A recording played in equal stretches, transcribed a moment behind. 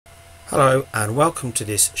Hello and welcome to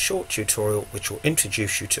this short tutorial which will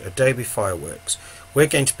introduce you to Adobe Fireworks. We're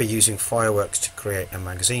going to be using Fireworks to create a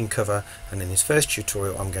magazine cover, and in this first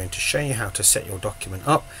tutorial I'm going to show you how to set your document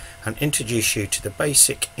up and introduce you to the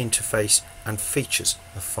basic interface and features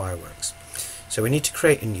of Fireworks. So we need to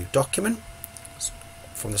create a new document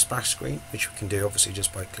from the splash screen, which we can do obviously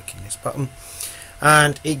just by clicking this button,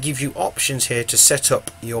 and it gives you options here to set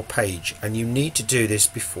up your page, and you need to do this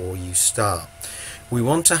before you start. We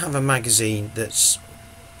want to have a magazine that's,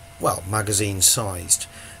 well, magazine sized,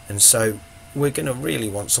 and so we're going to really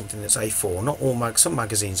want something that's A4. Not all some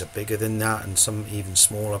magazines are bigger than that and some even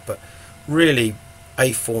smaller, but really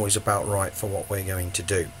A4 is about right for what we're going to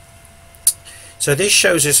do. So this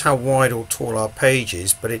shows us how wide or tall our page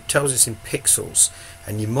is, but it tells us in pixels,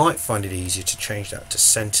 and you might find it easier to change that to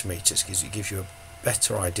centimeters because it gives you a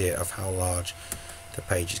better idea of how large the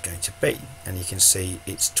page is going to be. And you can see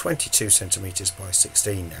it's 22 centimeters by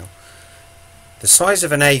 16 now. The size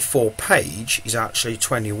of an A4 page is actually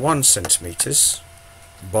 21 centimeters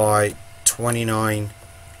by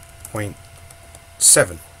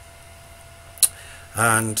 29.7,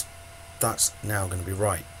 and that's now going to be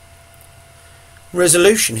right.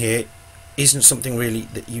 Resolution here isn't something really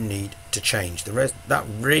that you need to change. That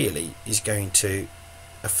really is going to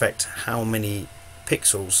affect how many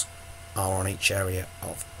pixels are on each area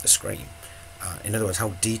of the screen. In other words, how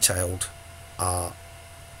detailed our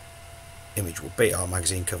image will be, our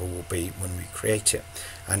magazine cover will be when we create it.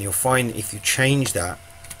 And you'll find if you change that,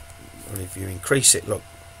 or if you increase it, look,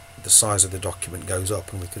 the size of the document goes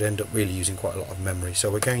up, and we could end up really using quite a lot of memory.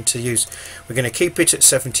 So we're going to keep it at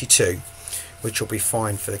 72, which will be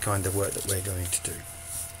fine for the kind of work that we're going to do.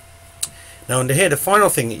 Now under here, the final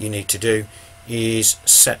thing that you need to do is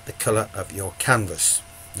set the color of your canvas.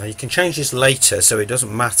 Now you can change this later, so it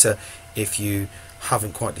doesn't matter if you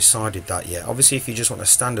haven't quite decided that yet. Obviously if you just want a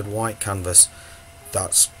standard white canvas,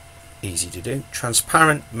 that's easy to do.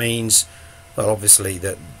 Transparent means, well, obviously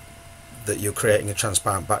that you're creating a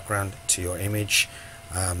transparent background to your image.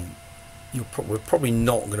 We're probably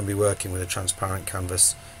not going to be working with a transparent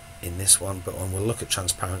canvas in this one, but we'll look at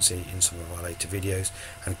transparency in some of our later videos.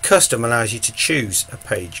 And custom allows you to choose a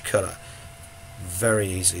page color very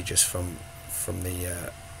easily just from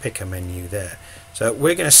the picker menu there. So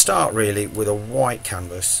we're going to start really with a white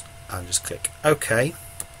canvas and just click OK,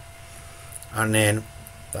 and then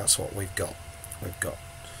that's what we've got. We've got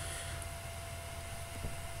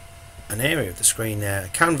an area of the screen there, a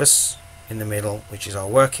canvas in the middle, which is our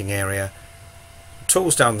working area,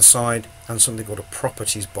 tools down the side, and something called a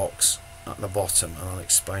properties box at the bottom, and I'll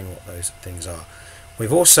explain what those things are.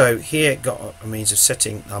 We've also here got a means of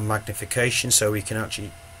setting our magnification, so we can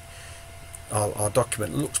actually, our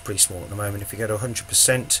document looks pretty small at the moment. If we go to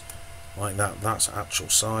 100% like that, that's actual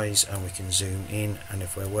size, and we can zoom in, and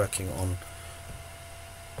if we're working on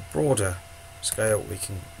a broader scale we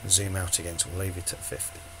can zoom out again, so we'll leave it at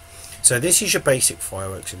 50. So this is your basic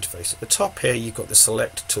Fireworks interface. At the top here you've got the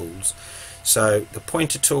select tools. So the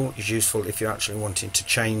pointer tool is useful if you're actually wanting to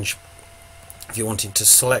change, if you're wanting to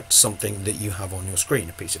select something that you have on your screen,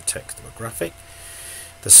 a piece of text or a graphic.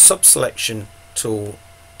 The subselection tool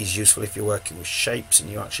is useful if you're working with shapes and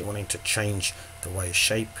you're actually wanting to change the way a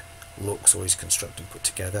shape looks or is constructed and put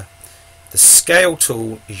together. The scale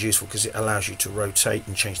tool is useful because it allows you to rotate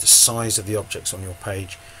and change the size of the objects on your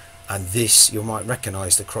page. And this, you might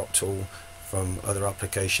recognize the crop tool from other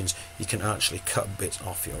applications. You can actually cut bits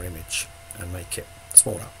off your image and make it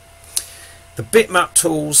smaller. The Bitmap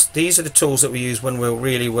tools, these are the tools that we use when we're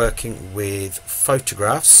really working with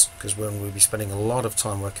photographs, because we'll be spending a lot of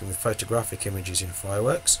time working with photographic images in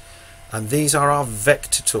Fireworks. And these are our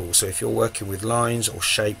vector tools, so if you're working with lines or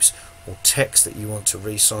shapes or text that you want to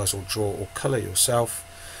resize or draw or color yourself,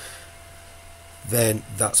 then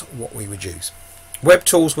that's what we would use. Web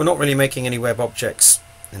tools, we're not really making any web objects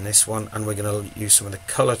in this one, and we're going to use some of the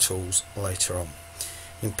color tools later on.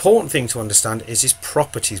 The important thing to understand is this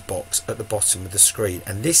properties box at the bottom of the screen,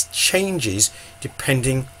 and this changes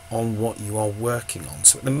depending on what you are working on.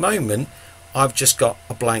 So at the moment I've just got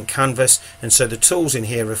a blank canvas, and so the tools in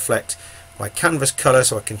here reflect my canvas color,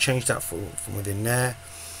 so I can change that from within there.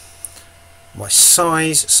 My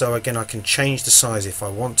size, so again I can change the size if I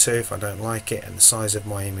want to, if I don't like it, and the size of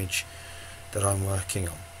my image that I'm working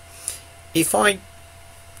on. If I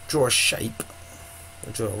draw a shape,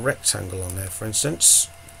 I'll draw a rectangle on there for instance,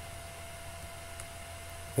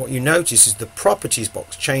 what you notice is the properties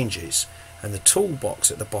box changes, and the toolbox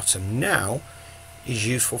at the bottom now is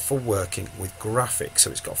useful for working with graphics.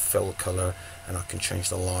 So it's got fill color, and I can change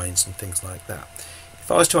the lines and things like that. If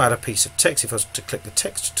I was to add a piece of text, if I was to click the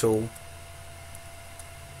text tool,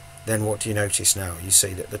 then what do you notice now? You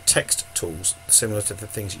see that the text tools, similar to the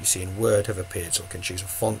things that you see in Word, have appeared. So I can choose a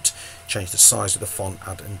font, change the size of the font,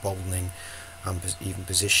 add emboldening, and even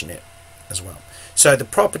position it as well. So the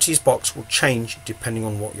properties box will change depending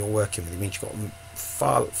on what you're working with. It means you've got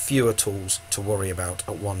far fewer tools to worry about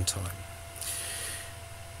at one time.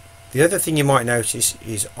 The other thing you might notice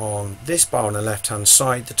is on this bar on the left hand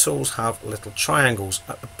side, the tools have little triangles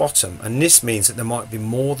at the bottom, and this means that there might be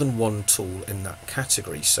more than one tool in that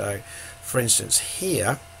category. So for instance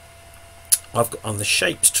here I've got on the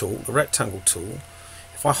shapes tool, the rectangle tool,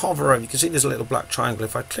 if I hover over, you can see there's a little black triangle.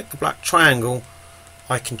 If I click the black triangle,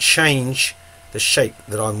 I can change the shape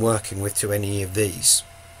that I'm working with to any of these.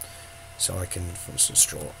 So I can, for instance,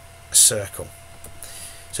 draw a circle.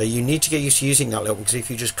 So you need to get used to using that little, because if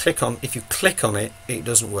you click on it, it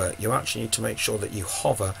doesn't work. You actually need to make sure that you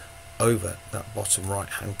hover over that bottom right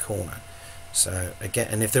hand corner. So again,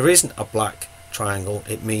 and if there isn't a black triangle,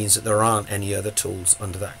 it means that there aren't any other tools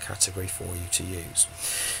under that category for you to use.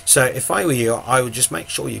 So if I were you, I would just make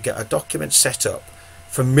sure you get a document set up,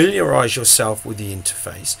 familiarize yourself with the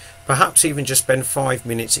interface, perhaps even just spend 5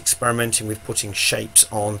 minutes experimenting with putting shapes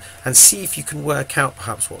on and see if you can work out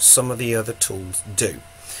perhaps what some of the other tools do.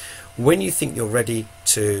 When you think you're ready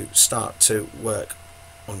to start to work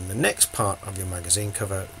on the next part of your magazine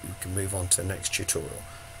cover, you can move on to the next tutorial.